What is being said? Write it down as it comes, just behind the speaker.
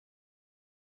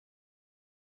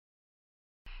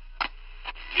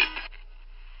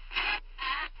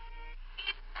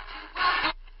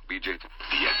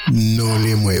No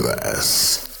le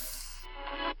muevas.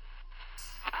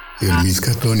 El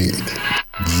Miskatonic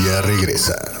ya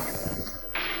regresa.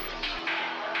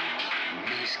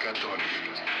 Miskatonic,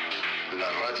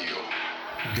 la radio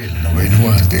Del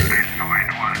noveno arte.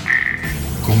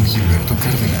 Con Gilberto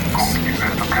Cárdenas.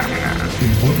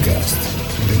 El podcast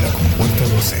de la Compuerta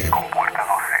 12.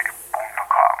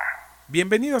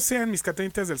 Bienvenidos sean mis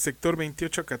catonitas del sector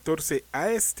 2814 a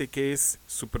este que es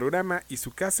su programa y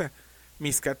su casa,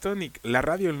 Miskatonic, la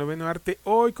radio del noveno arte,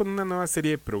 hoy con una nueva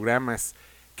serie de programas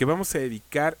que vamos a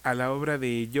dedicar a la obra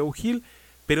de Joe Hill,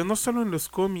 pero no solo en los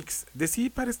cómics.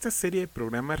 Decidí para esta serie de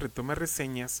programas retomar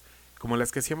reseñas como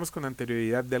las que hacíamos con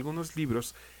anterioridad de algunos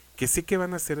libros que sé que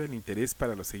van a ser del interés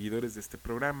para los seguidores de este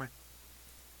programa.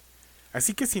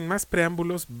 Así que sin más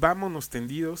preámbulos, vámonos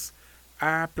tendidos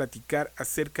a platicar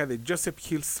acerca de Joseph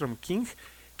Hillstrom King,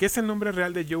 que es el nombre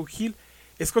real de Joe Hill.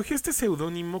 Escogió este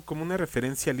seudónimo como una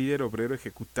referencia al líder obrero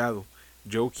ejecutado,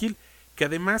 Joe Hill, que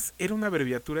además era una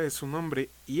abreviatura de su nombre,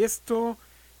 y esto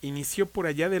inició por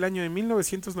allá del año de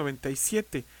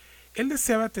 1997. Él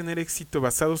deseaba tener éxito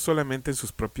basado solamente en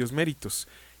sus propios méritos,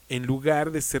 en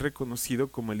lugar de ser reconocido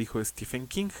como el hijo de Stephen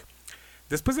King.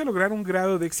 Después de lograr un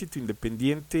grado de éxito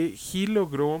independiente, Hill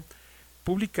logró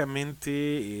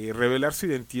públicamente revelar su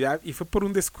identidad, y fue por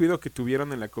un descuido que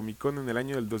tuvieron en la Comic Con en el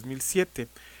año del 2007.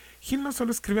 Hill no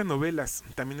solo escribe novelas,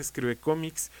 también escribe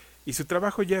cómics, y su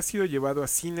trabajo ya ha sido llevado a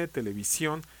cine,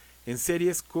 televisión, en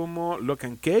series como Lock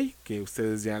and Key, que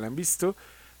ustedes ya la han visto,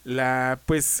 la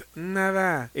pues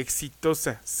nada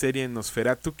exitosa serie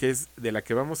Nosferatu, que es de la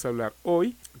que vamos a hablar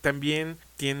hoy. También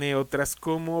tiene otras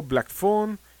como Black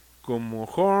Phone, como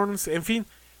Horns, en fin,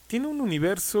 tiene un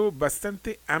universo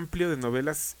bastante amplio de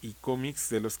novelas y cómics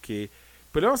de los que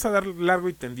pues le vamos a dar largo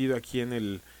y tendido aquí en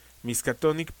el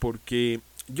Miskatonic, porque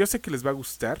yo sé que les va a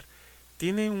gustar.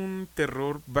 Tiene un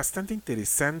terror bastante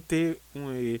interesante.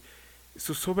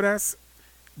 Sus obras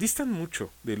distan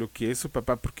mucho de lo que es su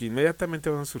papá, porque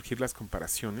inmediatamente van a surgir las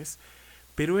comparaciones,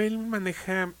 pero él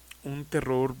maneja un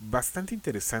terror bastante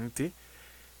interesante,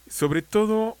 sobre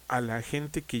todo a la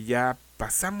gente que ya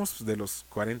pasamos de los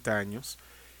 40 años.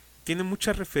 Tiene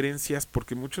muchas referencias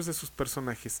porque muchos de sus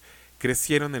personajes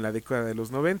crecieron en la década de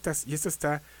los 90 y esto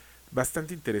está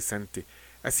bastante interesante.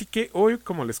 Así que hoy,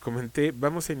 como les comenté,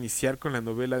 vamos a iniciar con la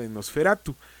novela de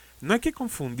Nosferatu. No hay que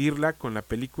confundirla con la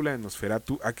película de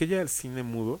Nosferatu, aquella del cine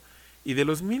mudo, y de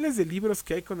los miles de libros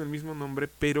que hay con el mismo nombre,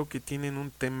 pero que tienen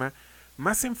un tema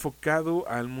más enfocado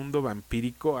al mundo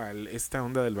vampírico, a esta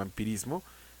onda del vampirismo.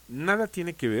 Nada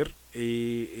tiene que ver.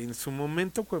 En su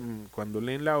momento, cuando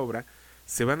leen la obra,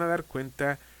 se van a dar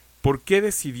cuenta por qué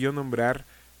decidió nombrar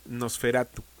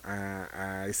Nosferatu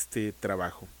a este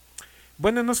trabajo.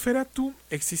 Bueno, en Nosferatu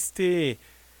existe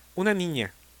una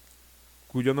niña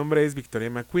cuyo nombre es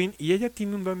Victoria McQueen, y ella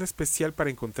tiene un don especial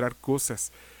para encontrar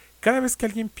cosas. Cada vez que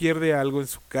alguien pierde algo en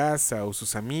su casa o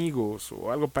sus amigos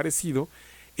o algo parecido,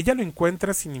 ella lo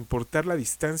encuentra sin importar la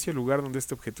distancia o lugar donde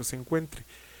este objeto se encuentre.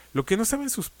 Lo que no saben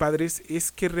sus padres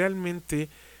es que realmente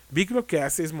Vic lo que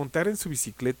hace es montar en su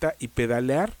bicicleta y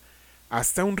pedalear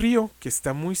hasta un río que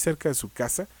está muy cerca de su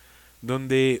casa,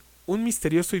 donde un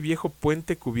misterioso y viejo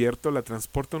puente cubierto la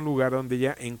transporta a un lugar donde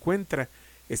ella encuentra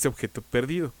ese objeto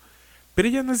perdido. Pero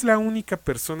ella no es la única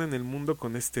persona en el mundo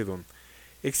con este don.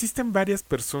 Existen varias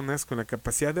personas con la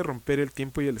capacidad de romper el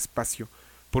tiempo y el espacio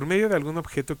por medio de algún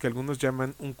objeto que algunos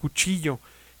llaman un cuchillo,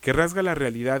 que rasga la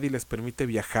realidad y les permite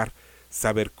viajar,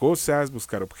 saber cosas,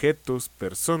 buscar objetos,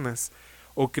 personas,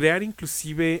 o crear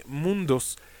inclusive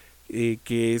mundos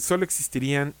que solo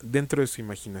existirían dentro de su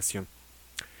imaginación.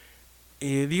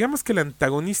 Digamos que el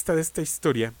antagonista de esta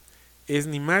historia es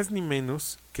ni más ni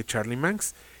menos que Charlie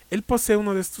Manx. Él posee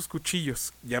uno de estos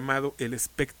cuchillos llamado el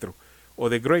Espectro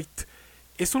o The Great.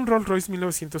 Es un Rolls Royce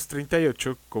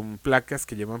 1938 con placas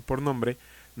que llevan por nombre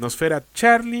Nosferatu.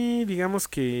 Charlie, digamos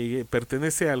que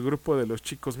pertenece al grupo de los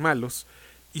chicos malos,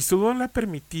 y su don le ha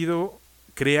permitido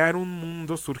crear un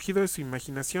mundo surgido de su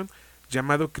imaginación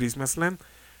llamado Christmas Land.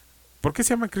 ¿Por qué se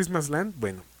llama Christmas Land?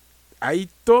 Bueno, ahí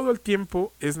todo el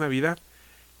tiempo es Navidad,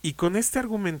 y con este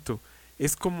argumento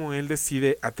es como él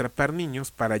decide atrapar niños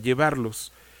para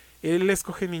llevarlos. Él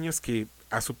escoge niños que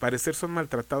a su parecer son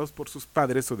maltratados por sus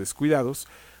padres o descuidados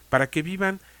para que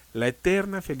vivan la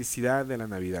eterna felicidad de la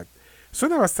Navidad.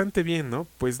 Suena bastante bien, ¿no?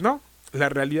 Pues no, la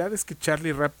realidad es que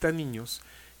Charlie rapta niños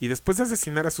y después de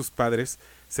asesinar a sus padres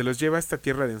se los lleva a esta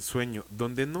tierra de ensueño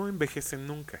donde no envejecen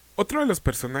nunca. Otro de los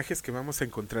personajes que vamos a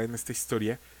encontrar en esta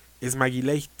historia es Maggie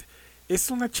Leight. Es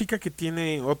una chica que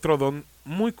tiene otro don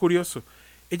muy curioso.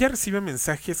 Ella recibe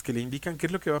mensajes que le indican qué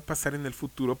es lo que va a pasar en el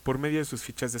futuro por medio de sus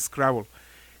fichas de Scrabble.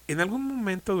 En algún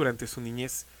momento durante su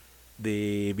niñez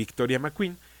de Victoria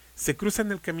McQueen, se cruza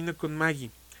en el camino con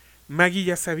Maggie. Maggie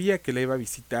ya sabía que la iba a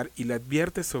visitar y le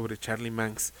advierte sobre Charlie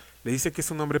Manx. Le dice que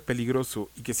es un hombre peligroso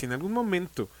y que si en algún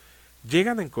momento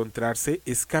llegan a encontrarse,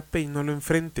 escape y no lo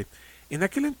enfrente. En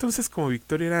aquel entonces, como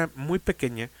Victoria era muy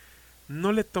pequeña,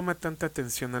 no le toma tanta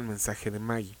atención al mensaje de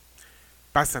Maggie.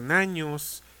 Pasan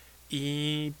años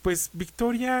y pues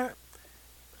Victoria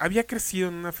había crecido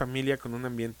en una familia con un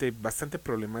ambiente bastante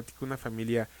problemático, una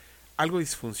familia algo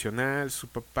disfuncional. Su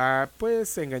papá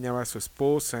pues engañaba a su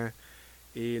esposa,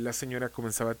 la señora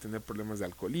comenzaba a tener problemas de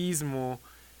alcoholismo,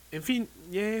 en fin,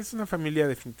 ya es una familia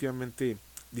definitivamente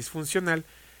disfuncional.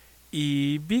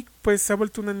 Y Vic pues se ha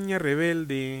vuelto una niña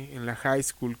rebelde en la high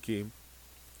school que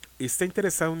está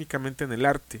interesada únicamente en el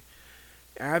arte.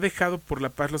 Ha dejado por la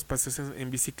paz los paseos en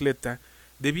bicicleta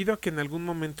debido a que en algún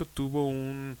momento tuvo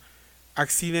un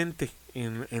accidente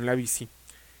en la bici,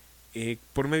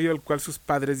 por medio del cual sus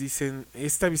padres dicen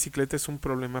esta bicicleta es un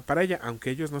problema para ella, aunque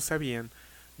ellos no sabían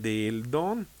del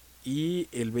don y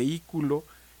el vehículo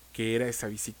que era esa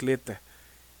bicicleta.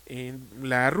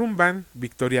 La arrumban,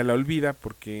 Victoria la olvida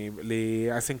porque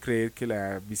le hacen creer que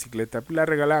la bicicleta la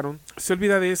regalaron. Se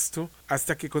olvida de esto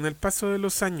hasta que con el paso de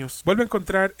los años vuelve a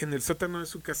encontrar en el sótano de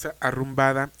su casa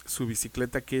arrumbada su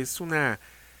bicicleta, que es una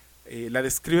la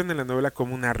describen en la novela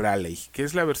como una Raleigh, que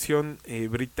es la versión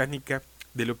británica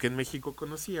de lo que en México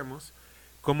conocíamos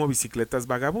como bicicletas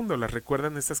vagabundo. ¿Las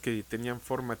recuerdan? Estas que tenían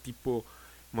forma tipo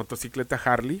motocicleta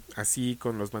Harley, así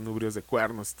con los manubrios de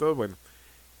cuernos y todo. Bueno,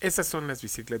 esas son las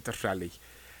bicicletas Raleigh.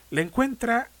 La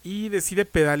encuentra y decide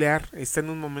pedalear. Está en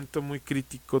un momento muy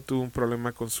crítico, tuvo un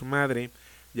problema con su madre,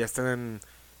 ya están,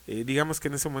 digamos que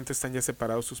en ese momento están ya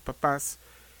separados sus papás,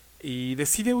 y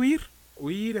decide huir,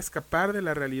 escapar de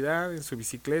la realidad en su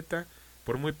bicicleta,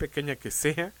 por muy pequeña que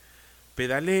sea.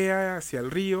 Pedalea hacia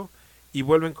el río y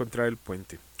vuelve a encontrar el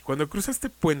puente. Cuando cruza este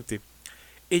puente,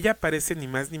 ella aparece ni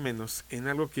más ni menos en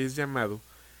algo que es llamado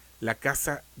la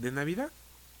casa de Navidad.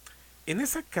 En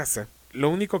esa casa, lo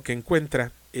único que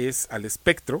encuentra es al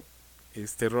espectro,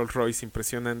 este Rolls Royce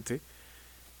impresionante,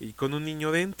 y con un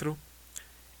niño dentro.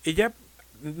 Ella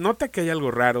nota que hay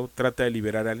algo raro, trata de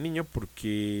liberar al niño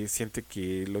porque siente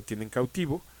que lo tienen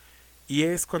cautivo, y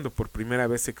es cuando por primera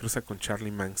vez se cruza con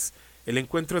Charlie Manx. El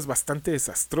encuentro es bastante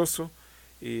desastroso.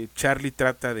 Charlie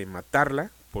trata de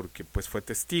matarla porque pues fue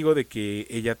testigo de que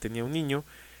ella tenía un niño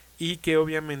y que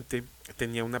obviamente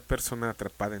tenía una persona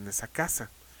atrapada en esa casa.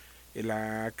 El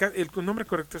nombre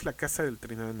correcto es la casa del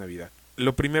trineo de Navidad.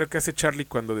 Lo primero que hace Charlie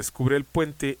cuando descubre el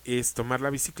puente es tomar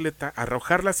la bicicleta,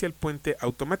 arrojarla hacia el puente.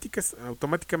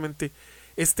 Automáticamente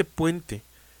este puente,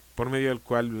 por medio del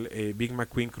cual Big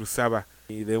McQueen cruzaba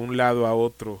de un lado a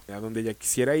otro a donde ella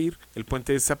quisiera ir, el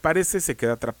puente desaparece, se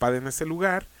queda atrapada en ese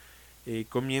lugar.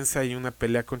 Comienza ahí una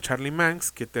pelea con Charlie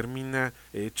Manx, que termina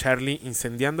Charlie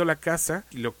incendiando la casa,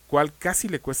 lo cual casi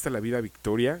le cuesta la vida a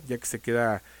Victoria, ya que se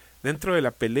queda dentro de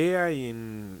la pelea y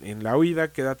en la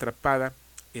huida queda atrapada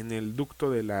en el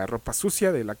ducto de la ropa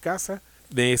sucia de la casa.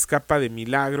 Escapa de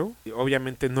milagro.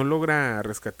 Obviamente no logra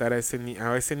rescatar a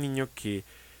ese niño que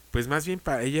pues más bien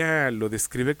para ella lo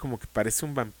describe como que parece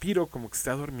un vampiro, como que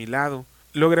está adormilado.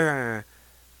 Logra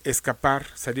escapar,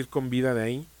 salir con vida de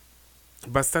ahí,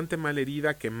 bastante mal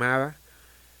herida, quemada,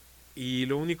 y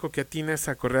lo único que atina es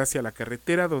a correr hacia la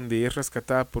carretera, donde es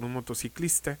rescatada por un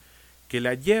motociclista que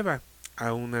la lleva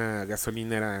a una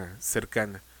gasolinera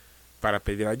cercana para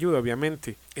pedir ayuda,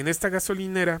 obviamente. En esta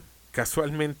gasolinera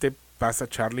casualmente pasa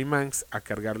Charlie Manx a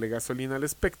cargarle gasolina al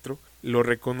espectro, lo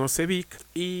reconoce Vic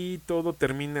y todo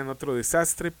termina en otro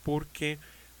desastre porque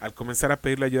al comenzar a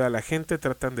pedirle ayuda a la gente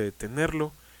tratan de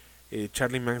detenerlo.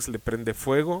 Charlie Manx le prende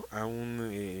fuego a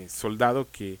un soldado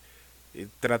que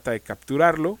trata de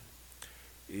capturarlo.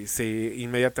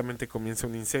 Inmediatamente comienza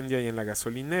un incendio ahí en la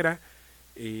gasolinera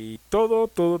y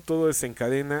todo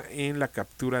desencadena en la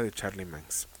captura de Charlie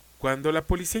Manx. Cuando la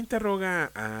policía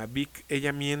interroga a Vic,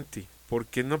 ella miente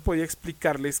porque no podía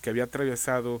explicarles que había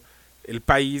atravesado el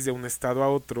país de un estado a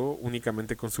otro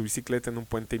únicamente con su bicicleta en un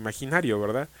puente imaginario,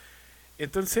 ¿verdad?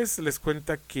 Entonces les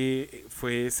cuenta que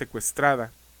fue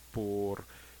secuestrada por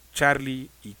Charlie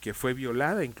y que fue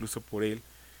violada incluso por él.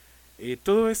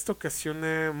 Todo esto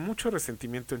ocasiona mucho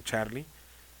resentimiento en Charlie.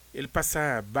 Él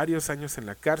pasa varios años en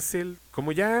la cárcel,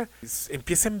 como ya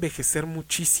empieza a envejecer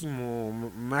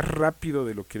muchísimo más rápido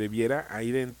de lo que debiera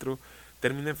ahí dentro,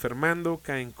 termina enfermando,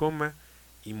 cae en coma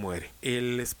y muere.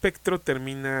 El espectro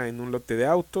termina en un lote de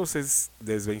autos, es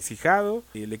desvencijado,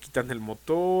 le quitan el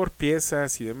motor,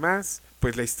 piezas y demás,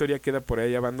 pues la historia queda por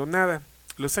ahí abandonada.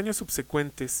 Los años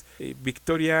subsecuentes,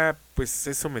 Victoria pues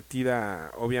es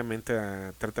sometida obviamente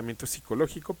a tratamiento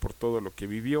psicológico por todo lo que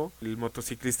vivió. El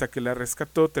motociclista que la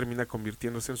rescató termina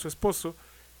convirtiéndose en su esposo,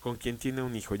 con quien tiene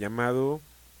un hijo llamado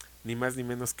ni más ni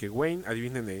menos que Wayne.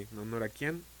 Adivinen en honor a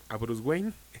quién, a Bruce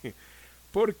Wayne,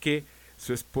 porque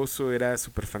su esposo era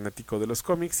súper fanático de los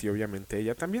cómics y obviamente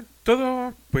ella también.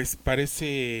 Todo pues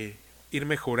parece ir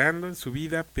mejorando en su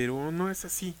vida, pero no es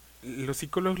así. Los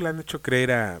psicólogos le han hecho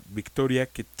creer a Victoria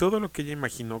que todo lo que ella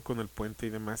imaginó con el puente y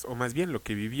demás, o más bien lo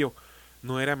que vivió,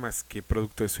 no era más que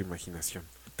producto de su imaginación.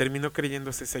 Terminó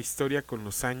creyéndose esa historia con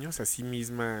los años, así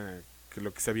misma que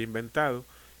lo que se había inventado,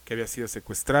 que había sido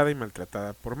secuestrada y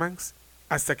maltratada por Manx,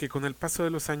 hasta que con el paso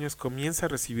de los años comienza a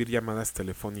recibir llamadas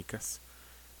telefónicas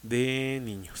de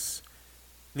niños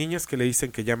que le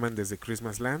dicen que llaman desde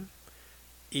Christmas Land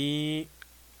y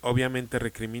obviamente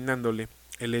recriminándole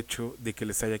el hecho de que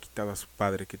les haya quitado a su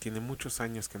padre, que tiene muchos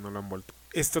años que no lo han vuelto.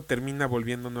 Esto termina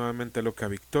volviendo nuevamente loca a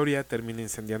Victoria, termina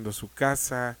incendiando su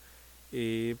casa,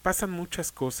 pasan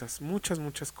muchas cosas,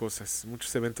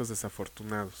 muchos eventos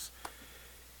desafortunados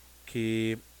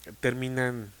que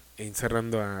terminan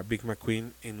encerrando a Vic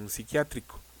McQueen en un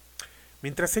psiquiátrico.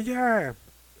 Mientras ella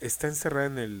está encerrada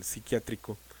en el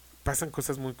psiquiátrico, pasan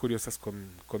cosas muy curiosas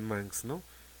con Manx, ¿no?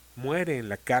 Muere en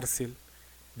la cárcel,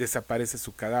 desaparece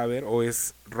su cadáver o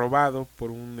es robado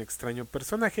por un extraño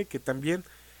personaje que también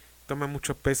toma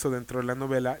mucho peso dentro de la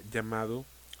novela, llamado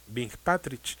Bing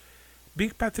Patridge.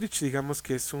 Bing Patridge, digamos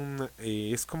que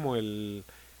es como el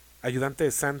ayudante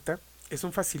de Santa, es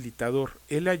un facilitador.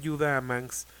 Él ayuda a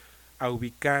Manx a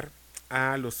ubicar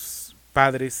a los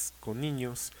padres con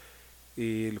niños,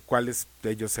 cuales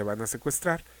ellos se van a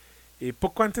secuestrar.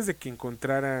 Poco antes de que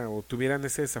encontrara o tuvieran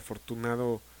ese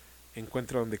desafortunado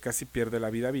encuentro donde casi pierde la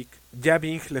vida Vic, ya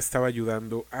Bing le estaba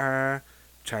ayudando a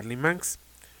Charlie Manx.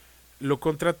 Lo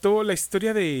contrató. La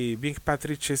historia de Bing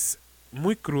Patridge es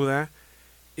muy cruda.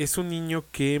 Es un niño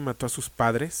que mató a sus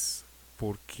padres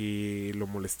porque lo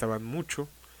molestaban mucho,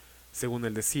 según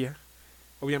él decía.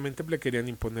 Obviamente le querían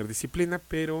imponer disciplina,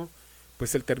 pero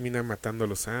pues él termina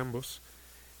matándolos a ambos.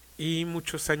 Y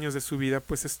muchos años de su vida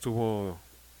pues estuvo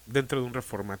dentro de un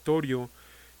reformatorio,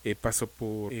 pasó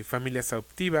por familias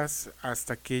adoptivas,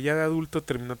 hasta que ya de adulto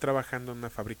terminó trabajando en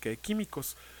una fábrica de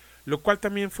químicos, lo cual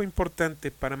también fue importante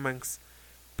para Manx,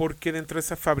 porque dentro de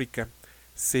esa fábrica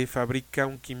se fabrica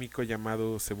un químico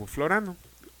llamado sevoflurano.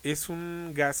 Es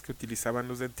un gas que utilizaban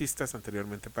los dentistas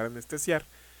anteriormente para anestesiar,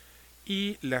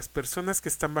 y las personas que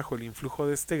están bajo el influjo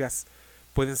de este gas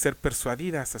pueden ser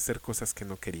persuadidas a hacer cosas que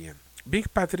no querían. Bing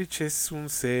Patridge es un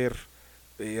ser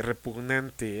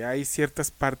repugnante. Hay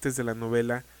ciertas partes de la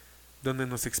novela donde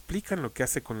nos explican lo que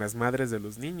hace con las madres de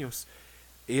los niños.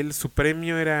 Su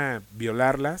premio era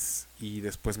violarlas y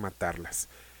después matarlas.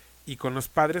 Y con los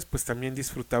padres pues también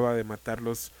disfrutaba de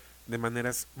matarlos de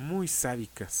maneras muy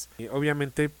sádicas.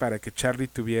 Obviamente para que Charlie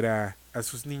tuviera a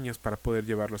sus niños para poder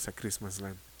llevarlos a Christmas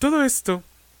Land. Todo esto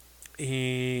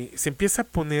se empieza a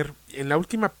poner en la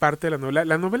última parte de la novela.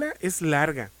 La novela es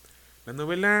larga. La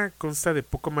novela consta de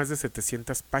poco más de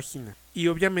 700 páginas y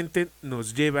obviamente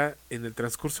nos lleva en el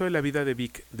transcurso de la vida de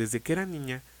Vic desde que era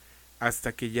niña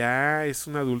hasta que ya es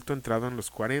un adulto entrado en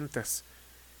los 40.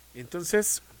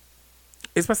 Entonces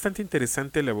es bastante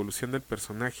interesante la evolución del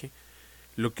personaje,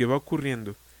 lo que va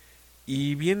ocurriendo,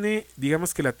 y viene,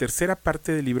 digamos que la tercera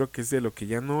parte del libro, que es de lo que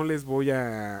ya no les voy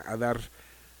a dar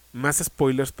más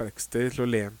spoilers para que ustedes lo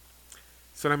lean,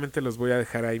 solamente los voy a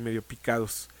dejar ahí medio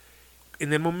picados.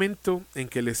 En el momento en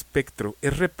que el espectro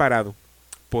es reparado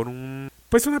por una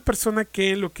persona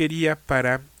que lo quería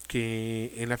para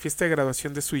que en la fiesta de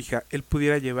graduación de su hija él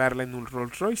pudiera llevarla en un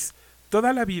Rolls Royce.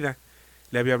 Toda la vida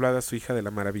le había hablado a su hija de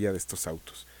la maravilla de estos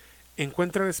autos.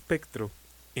 Encuentra al espectro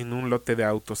en un lote de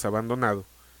autos abandonado.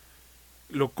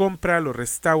 Lo compra, lo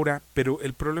restaura, pero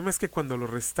el problema es que cuando lo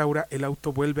restaura el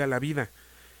auto vuelve a la vida.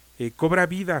 Cobra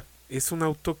vida. Es un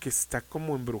auto que está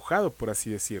como embrujado, por así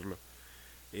decirlo.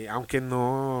 Aunque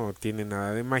no tiene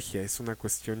nada de magia, es una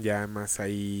cuestión ya más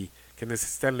ahí que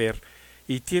necesitan leer,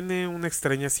 y tiene una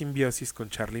extraña simbiosis con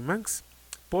Charlie Manx,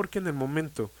 porque en el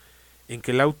momento en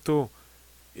que el auto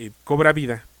cobra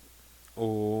vida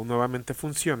o nuevamente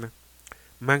funciona,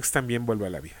 Manx también vuelve a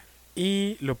la vida.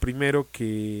 Y la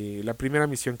primera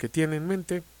misión que tiene en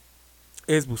mente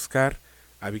es buscar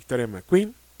a Victoria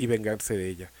McQueen y vengarse de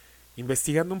ella.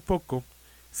 Investigando un poco,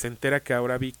 se entera que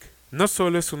ahora Vic no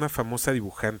solo es una famosa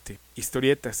dibujante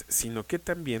historietas, sino que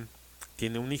también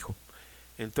tiene un hijo.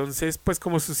 Entonces, pues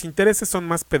como sus intereses son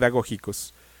más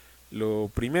pedagógicos, lo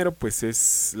primero pues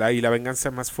es la venganza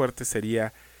más fuerte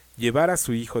sería llevar a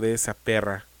su hijo de esa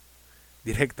perra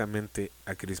directamente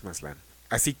a Christmas Land.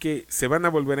 Así que se van a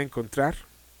volver a encontrar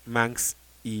Manx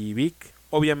y Vic.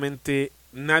 Obviamente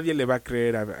nadie le va a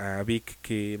creer a Vic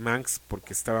que Manx,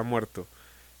 porque estaba muerto,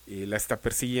 la está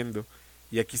persiguiendo.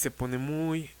 Y aquí se pone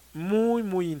muy, muy,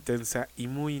 muy intensa y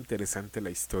muy interesante la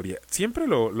historia. Siempre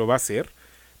lo va a ser,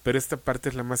 pero esta parte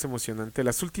es la más emocionante.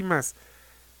 Las últimas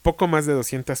poco más de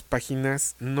 200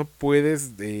 páginas no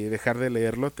puedes dejar de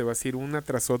leerlo. Te vas a ir una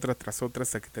tras otra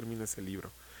hasta que termines el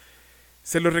libro.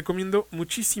 Se lo recomiendo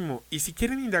muchísimo. Y si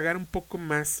quieren indagar un poco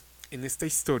más en esta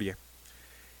historia,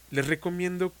 les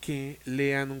recomiendo que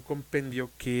lean un compendio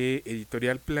que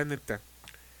Editorial Planeta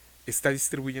está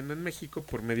distribuyendo en México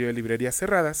por medio de librerías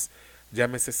cerradas.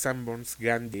 Llámese Sanborns,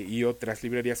 Gandhi y otras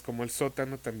librerías como El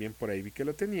Sótano, también por ahí vi que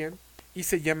lo tenían. Y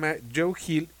se llama Joe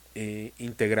Hill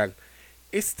Integral.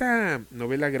 Esta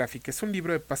novela gráfica es un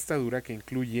libro de pasta dura que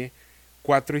incluye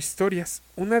 4 historias.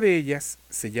 Una de ellas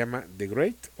se llama The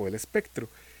Great o El Espectro.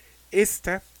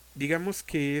 Esta, digamos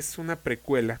que es una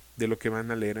precuela de lo que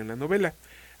van a leer en la novela.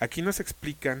 Aquí nos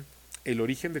explican el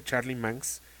origen de Charlie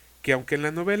Manx, que aunque en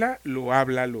la novela lo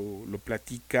habla, lo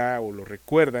platica o lo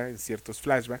recuerda en ciertos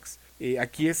flashbacks,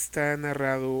 aquí está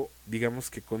narrado, digamos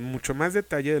que con mucho más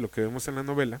detalle de lo que vemos en la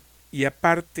novela. Y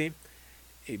aparte,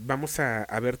 vamos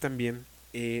a ver también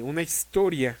una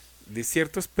historia de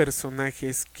ciertos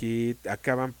personajes que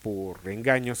acaban por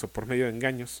engaños o por medio de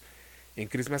engaños en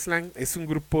Christmasland. Es un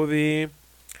grupo de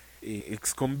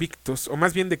exconvictos, o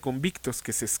más bien de convictos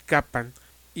que se escapan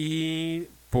y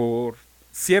por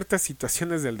ciertas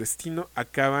situaciones del destino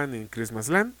acaban en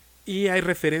Christmasland. Y hay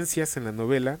referencias en la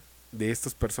novela de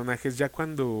estos personajes ya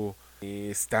cuando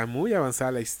está muy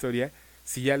avanzada la historia.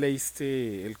 Si ya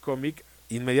leíste el cómic,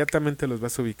 inmediatamente los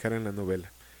vas a ubicar en la novela.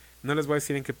 No les voy a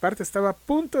decir en qué parte, estaba a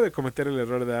punto de cometer el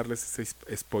error de darles ese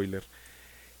spoiler.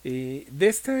 De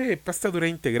esta pasta dura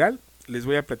integral les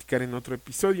voy a platicar en otro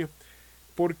episodio,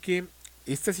 porque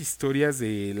estas historias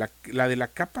de la de la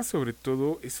capa sobre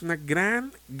todo es una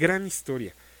gran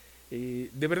historia.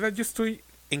 De verdad yo estoy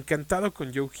encantado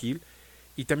con Joe Hill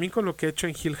y también con lo que ha hecho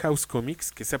en Hill House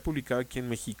Comics, que se ha publicado aquí en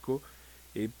México.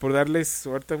 Por darles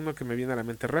ahorita uno que me viene a la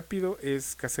mente rápido,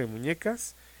 es Casa de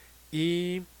Muñecas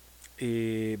y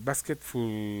Basket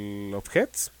Full of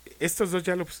Heads. Estos dos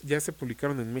ya se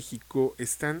publicaron en México,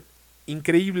 están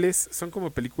increíbles, son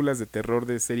como películas de terror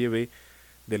de serie B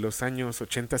de los años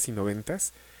 80s y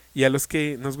 90s, y a los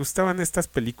que nos gustaban estas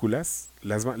películas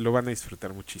lo van a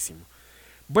disfrutar muchísimo.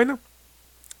 Bueno,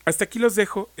 hasta aquí los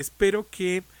dejo, espero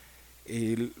que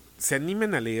se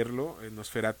animen a leerlo,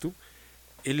 Nosferatu.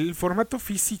 El formato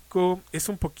físico es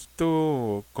un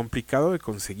poquito complicado de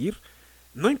conseguir,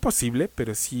 no imposible,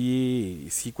 pero sí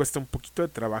cuesta un poquito de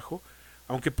trabajo,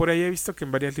 aunque por ahí he visto que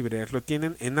en varias librerías lo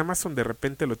tienen. En Amazon de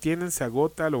repente lo tienen, se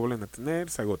agota, lo vuelven a tener,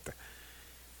 se agota.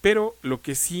 Pero lo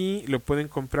que sí lo pueden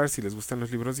comprar, si les gustan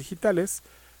los libros digitales,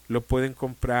 lo pueden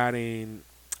comprar en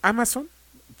Amazon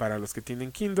para los que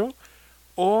tienen Kindle,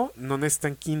 o no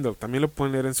necesitan Kindle, también lo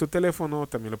pueden leer en su teléfono o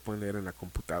también lo pueden leer en la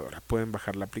computadora. Pueden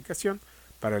bajar la aplicación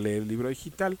para leer el libro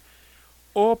digital,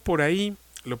 o por ahí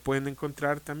lo pueden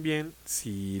encontrar también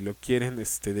si lo quieren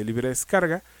de libre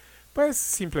descarga. Pues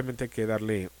simplemente hay que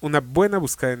darle una buena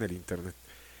buscada en el internet.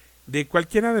 De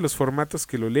cualquiera de los formatos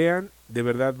que lo lean, de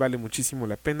verdad vale muchísimo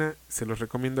la pena, se los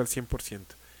recomiendo al 100%.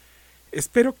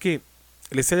 Espero que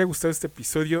les haya gustado este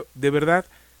episodio, de verdad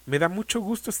me da mucho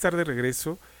gusto estar de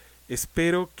regreso.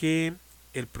 Espero que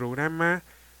el programa,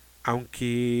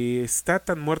 aunque está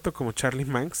tan muerto como Charlie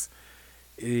Manx,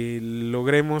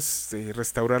 logremos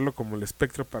restaurarlo como el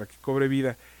espectro para que cobre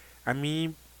vida. A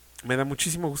mí me da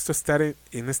muchísimo gusto estar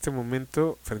en este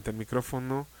momento frente al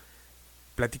micrófono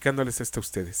platicándoles esto a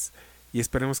ustedes, y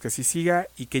esperemos que así siga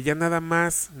y que ya nada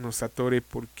más nos atore,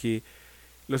 porque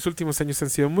los últimos años han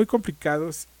sido muy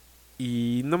complicados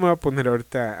y no me voy a poner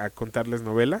ahorita a contarles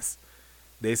novelas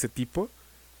de ese tipo,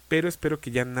 pero espero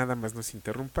que ya nada más nos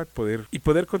interrumpa y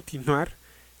poder continuar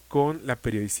con la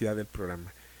periodicidad del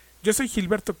programa. Yo soy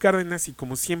Gilberto Cárdenas y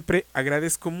como siempre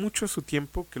agradezco mucho su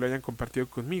tiempo, que lo hayan compartido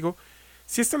conmigo.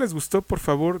 Si esto les gustó, por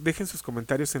favor dejen sus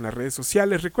comentarios en las redes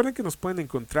sociales. Recuerden que nos pueden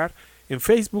encontrar en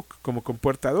Facebook como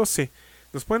Compuerta 12.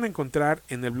 Nos pueden encontrar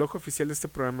en el blog oficial de este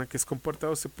programa, que es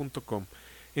compuerta12.com.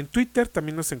 En Twitter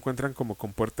también nos encuentran como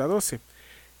Compuerta 12.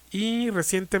 Y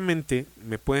recientemente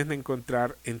me pueden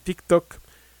encontrar en TikTok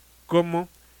como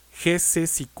GC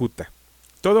Cicuta.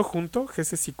 Todo junto,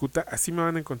 GC Cicuta, así me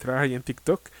van a encontrar ahí en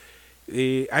TikTok.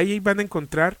 Ahí van a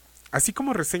encontrar, así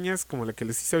como reseñas como la que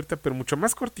les hice ahorita, pero mucho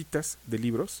más cortitas de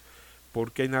libros,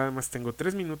 porque ahí nada más tengo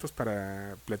 3 minutos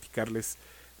para platicarles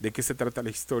de qué se trata la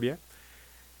historia.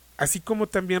 Así como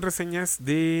también reseñas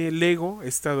de Lego, he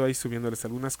estado ahí subiéndoles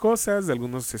algunas cosas, de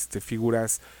algunas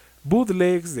figuras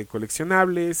bootlegs, de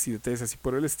coleccionables y detalles así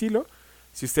por el estilo.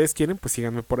 Si ustedes quieren, pues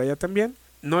síganme por allá también.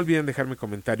 No olviden dejarme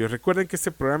comentarios. Recuerden que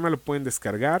este programa lo pueden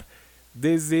descargar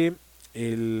desde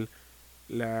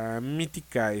la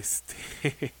mítica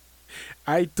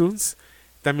iTunes.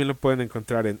 También lo pueden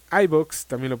encontrar en iVoox,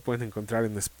 también lo pueden encontrar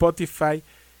en Spotify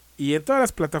y en todas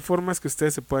las plataformas que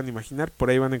ustedes se puedan imaginar. Por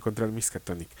ahí van a encontrar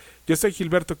Miskatonic. Yo soy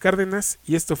Gilberto Cárdenas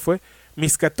y esto fue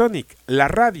Miskatonic, la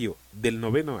radio del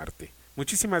noveno arte.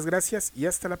 Muchísimas gracias y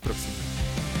hasta la próxima.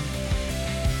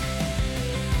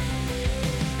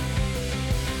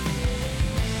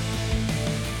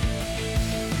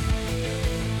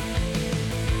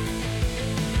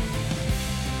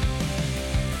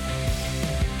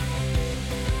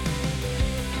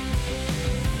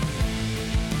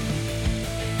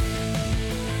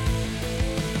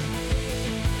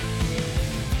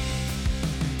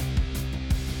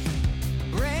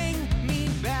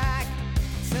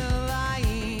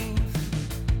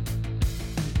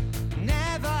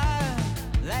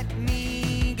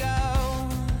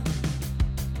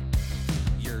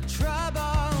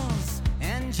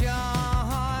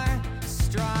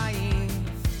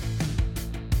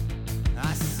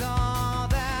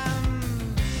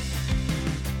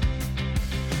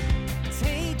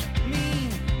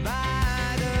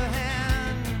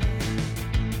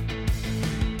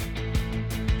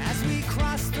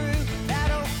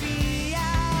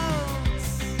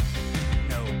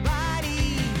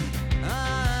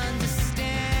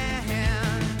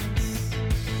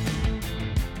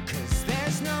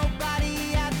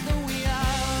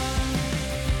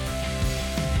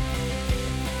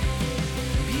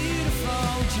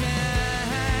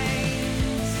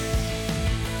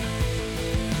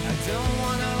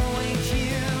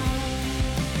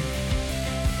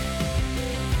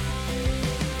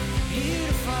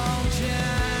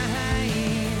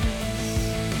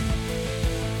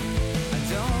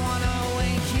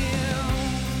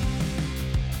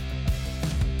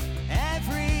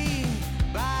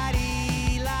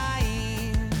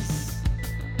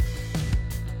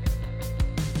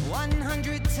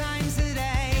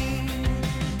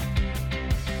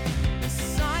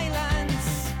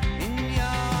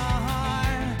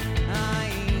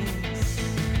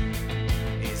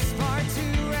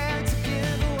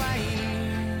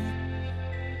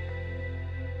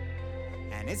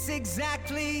 It's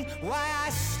exactly why I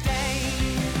stay.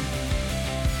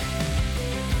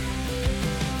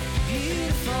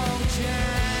 Beautiful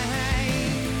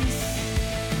James,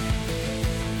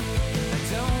 I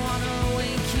don't wanna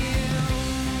wake you.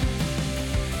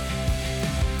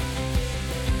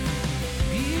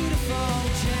 Beautiful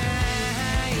James,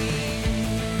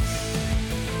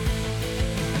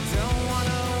 I don't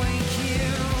wanna wake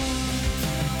you.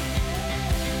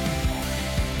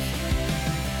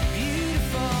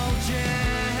 Beautiful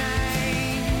James,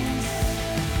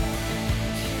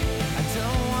 I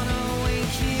don't wanna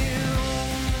wake you.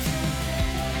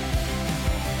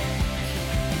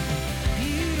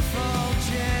 Beautiful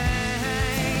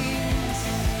James,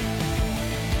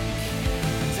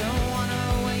 I don't wanna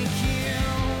wake you.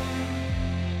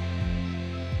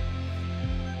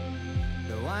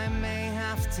 Though I may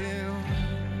have to,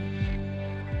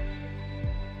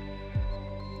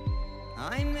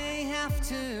 I may have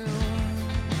to.